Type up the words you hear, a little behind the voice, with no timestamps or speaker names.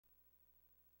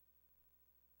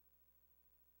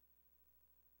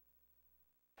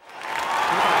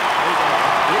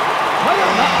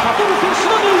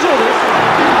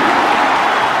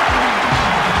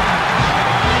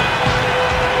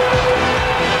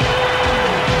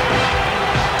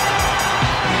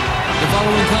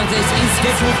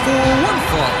scheduled for one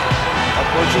fall.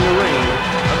 Approaching the ring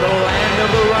of the land of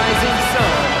the rising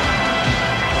sun,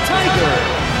 Tiger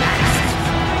Mask.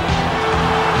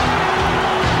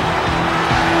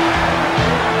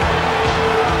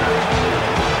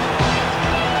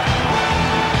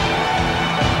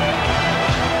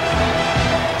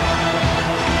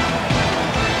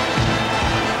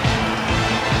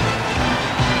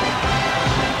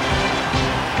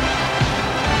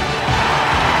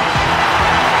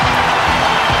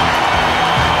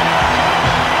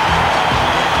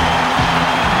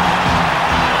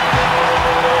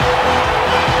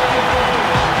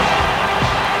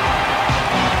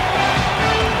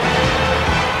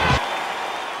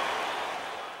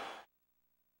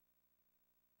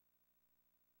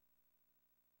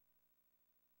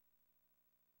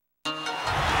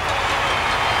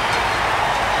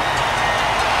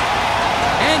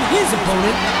 His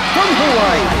opponent from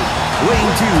Hawaii,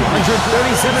 weighing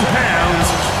 237 pounds,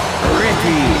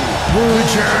 Ricky the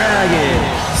Dragon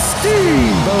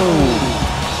Steamboat.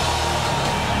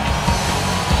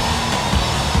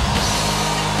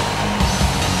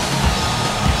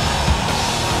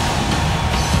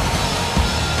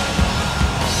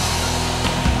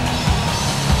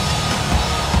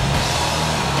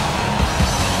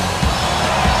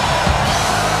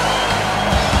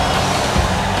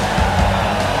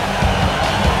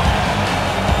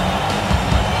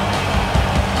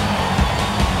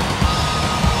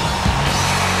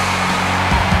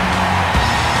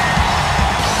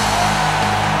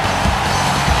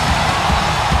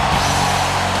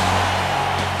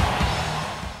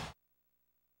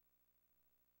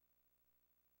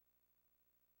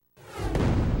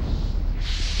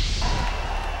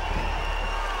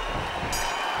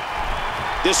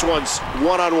 This one's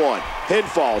one-on-one.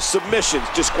 Pinfalls, submissions,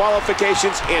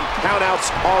 disqualifications, and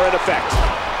countouts are in effect.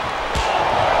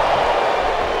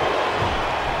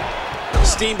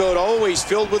 Steamboat always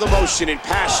filled with emotion and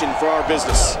passion for our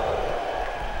business.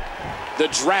 The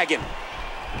Dragon.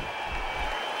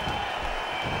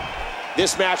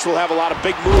 This match will have a lot of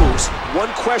big moves. One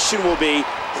question will be,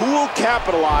 who will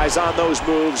capitalize on those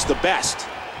moves the best?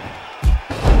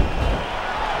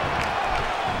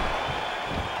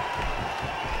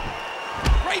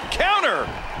 Counter!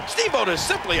 Steamboat is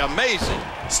simply amazing.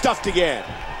 Stuffed again.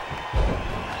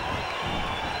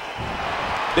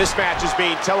 This match is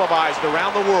being televised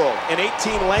around the world in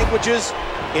 18 languages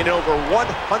in over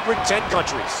 110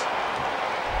 countries.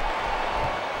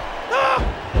 Ah!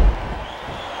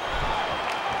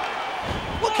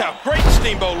 Look how great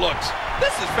Steamboat looks.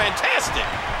 This is fantastic.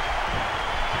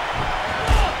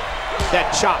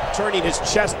 That chop turning his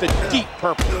chest to deep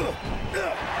purple.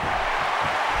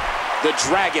 The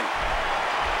Dragon.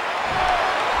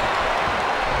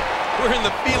 We're in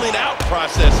the feeling out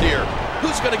process here.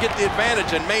 Who's going to get the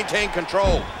advantage and maintain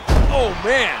control? Oh,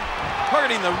 man.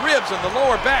 Targeting the ribs and the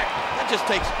lower back. That just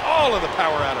takes all of the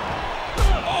power out of him.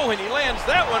 Oh, and he lands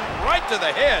that one right to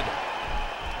the head.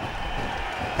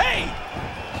 Hey!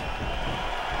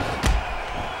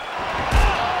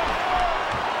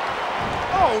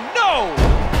 Oh, no!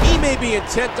 He may be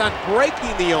intent on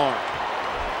breaking the arm.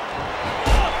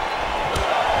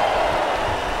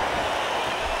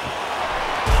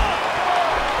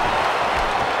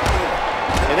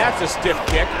 And that's a stiff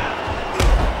kick.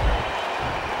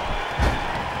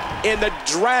 And the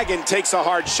Dragon takes a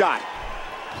hard shot.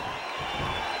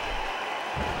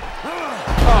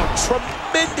 Oh,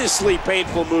 tremendously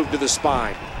painful move to the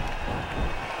spine.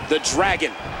 The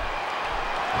Dragon.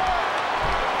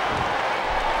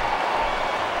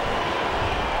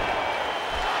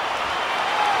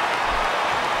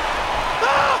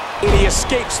 And he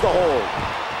escapes the hold.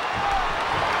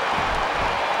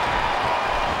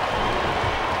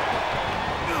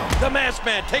 The Masked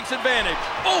Man takes advantage.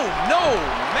 Oh, no!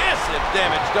 Massive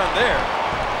damage done there.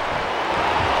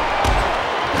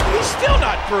 He's still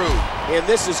not through. And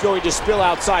this is going to spill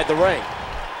outside the ring.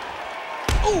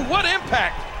 Oh, what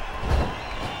impact!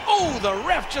 Oh, the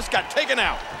ref just got taken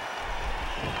out.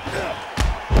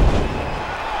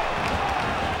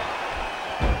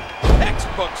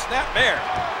 Textbook snapmare.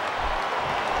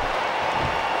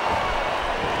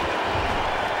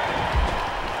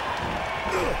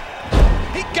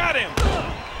 He got him.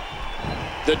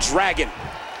 The Dragon.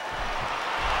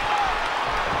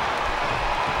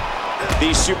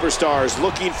 These superstars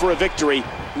looking for a victory,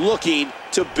 looking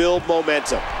to build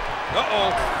momentum.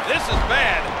 Uh-oh, this is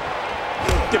bad.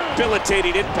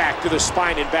 Debilitating impact to the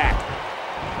spine and back.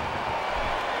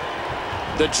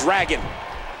 The Dragon.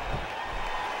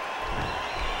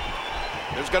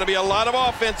 There's going to be a lot of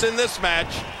offense in this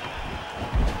match.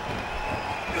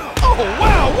 Oh,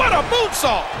 wow, what a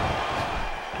moonsault!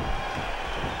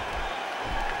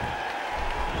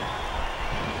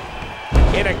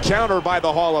 And a counter by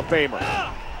the Hall of Famer.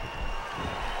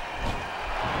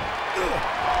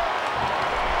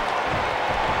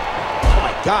 Oh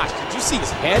my gosh, did you see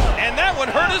his head? And that one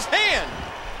hurt his hand.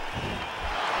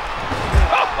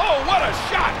 Oh, what a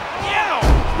shot! Yeah!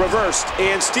 Reversed,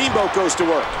 and Steamboat goes to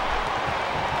work.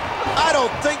 I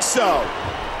don't think so.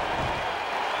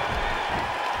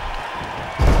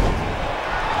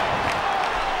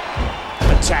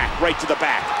 Attack right to the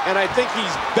back. And I think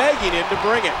he's begging him to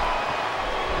bring it.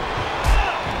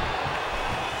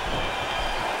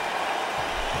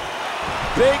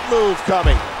 Big move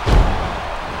coming.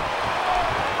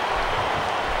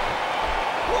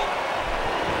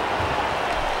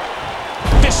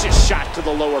 Vicious shot to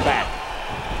the lower back.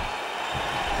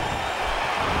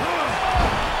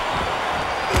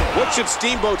 What should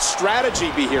Steamboat's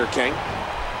strategy be here, King?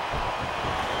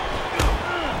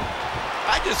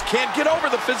 I just can't get over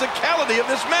the physicality of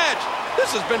this match.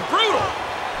 This has been brutal.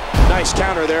 Nice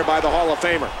counter there by the Hall of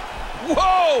Famer.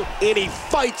 Whoa! And he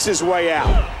fights his way out.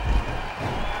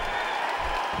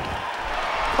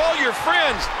 Call your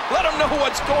friends. Let them know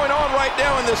what's going on right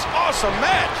now in this awesome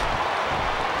match.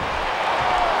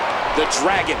 The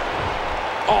Dragon.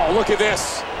 Oh, look at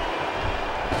this.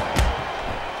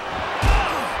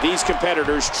 These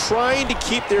competitors trying to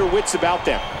keep their wits about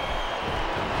them.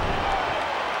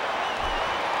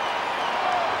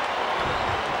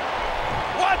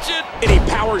 Watch it. And he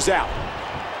powers out.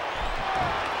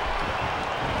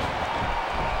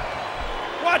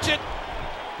 Watch it.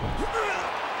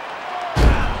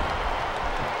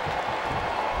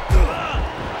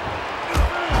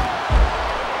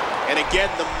 And again,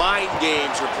 the mind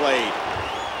games are played.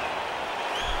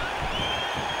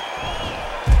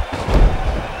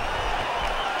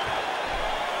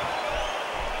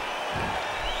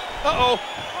 Uh-oh.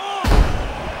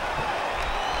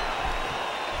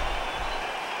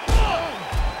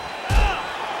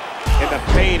 And the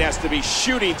pain has to be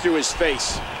shooting through his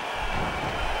face.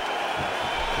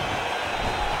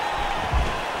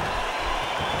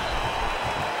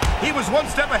 He was one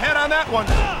step ahead on that one.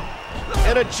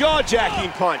 And a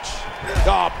jaw-jacking punch.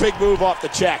 Oh, big move off the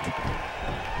check.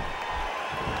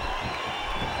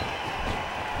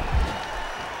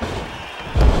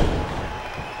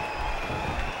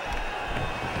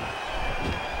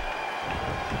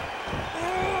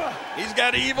 He's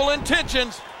got evil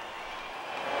intentions.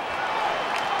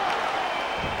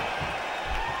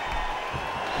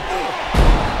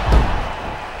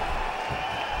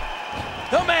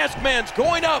 The Masked Man's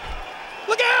going up.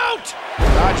 Look out!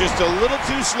 Just a little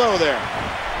too slow there.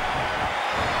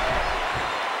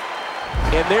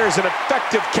 And there's an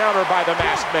effective counter by the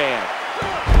Masked Man.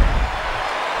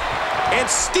 And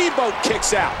Steamboat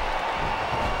kicks out.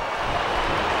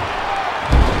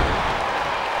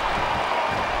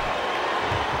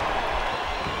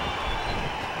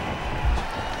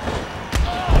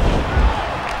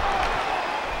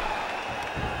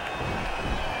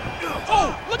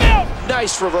 Oh, look out!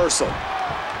 Nice reversal.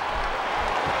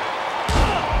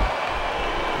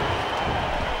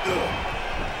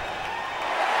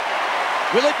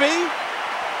 Will it be? 1,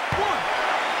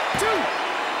 2.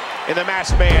 And the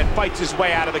Masked Man fights his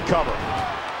way out of the cover.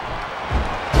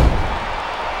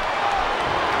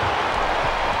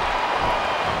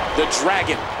 The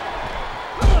Dragon.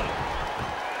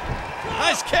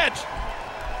 Nice catch.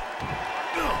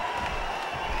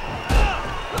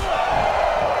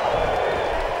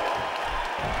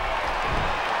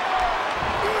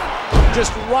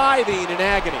 Just writhing in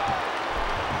agony.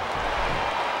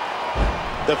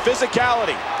 The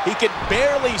physicality. He can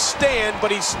barely stand,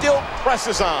 but he still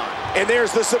presses on. And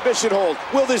there's the submission hold.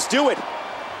 Will this do it?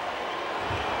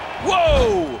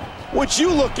 Whoa! Would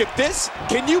you look at this?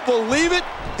 Can you believe it?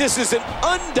 This is an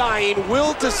undying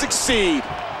will to succeed.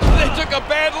 They took a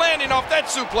bad landing off that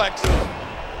suplex.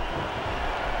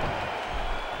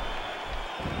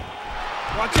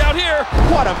 Watch out here.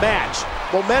 What a match.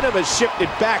 Momentum has shifted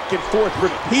back and forth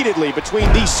repeatedly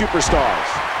between these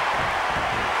superstars.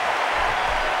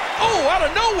 Oh, out of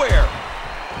nowhere.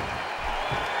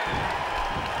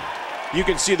 You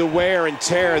can see the wear and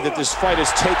tear that this fight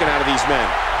has taken out of these men.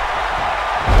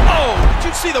 Oh, did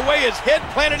you see the way his head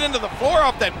planted into the floor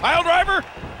off that pile driver?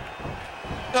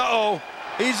 Uh-oh,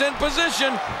 he's in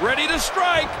position, ready to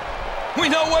strike. We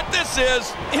know what this is.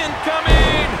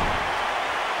 Incoming.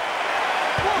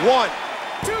 1,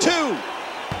 2,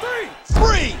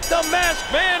 3. The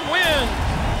Masked Man wins.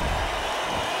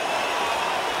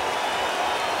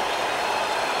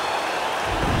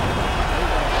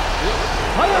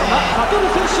 Sayama Satoru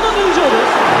選手の入場で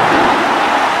す。